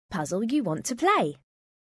puzzle you want to play.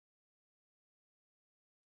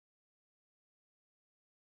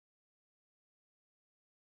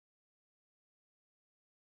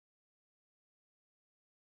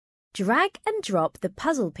 Drag and drop the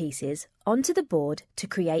puzzle pieces onto the board to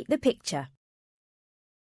create the picture.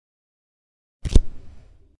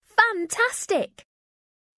 Fantastic!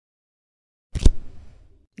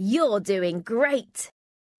 You're doing great!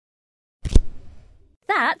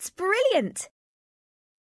 That's brilliant!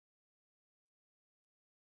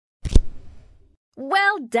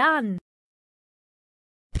 Well done!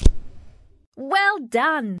 Well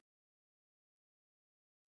done!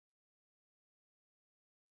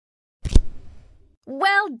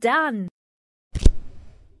 Well done!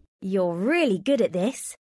 You're really good at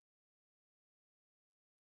this.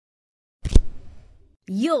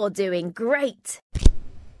 You're doing great!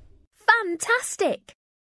 Fantastic!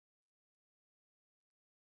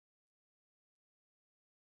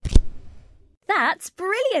 That's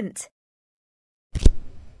brilliant!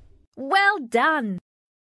 Well done!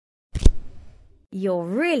 You're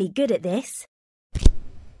really good at this.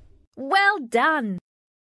 Well done!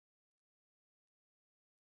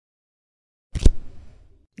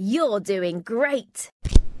 You're doing great!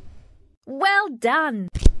 Well done!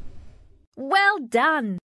 Well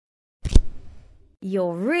done!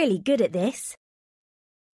 You're really good at this.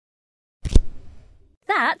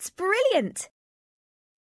 That's brilliant!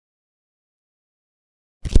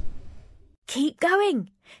 Keep going.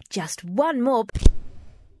 Just one more.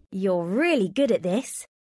 You're really good at this.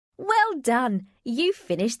 Well done. You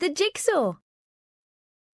finished the jigsaw.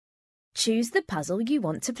 Choose the puzzle you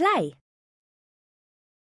want to play.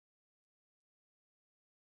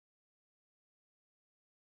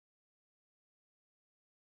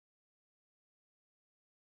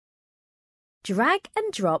 Drag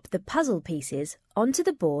and drop the puzzle pieces onto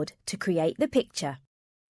the board to create the picture.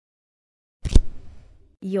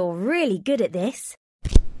 You're really good at this.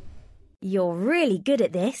 You're really good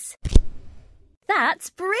at this.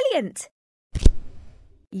 That's brilliant!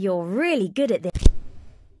 You're really good at this.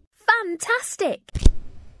 Fantastic!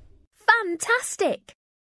 Fantastic!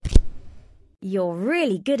 You're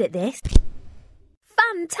really good at this.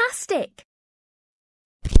 Fantastic!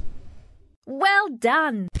 Well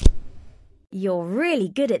done! You're really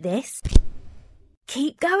good at this.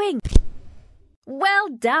 Keep going. Well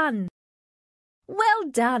done! Well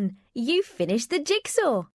done! You finished the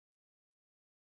jigsaw.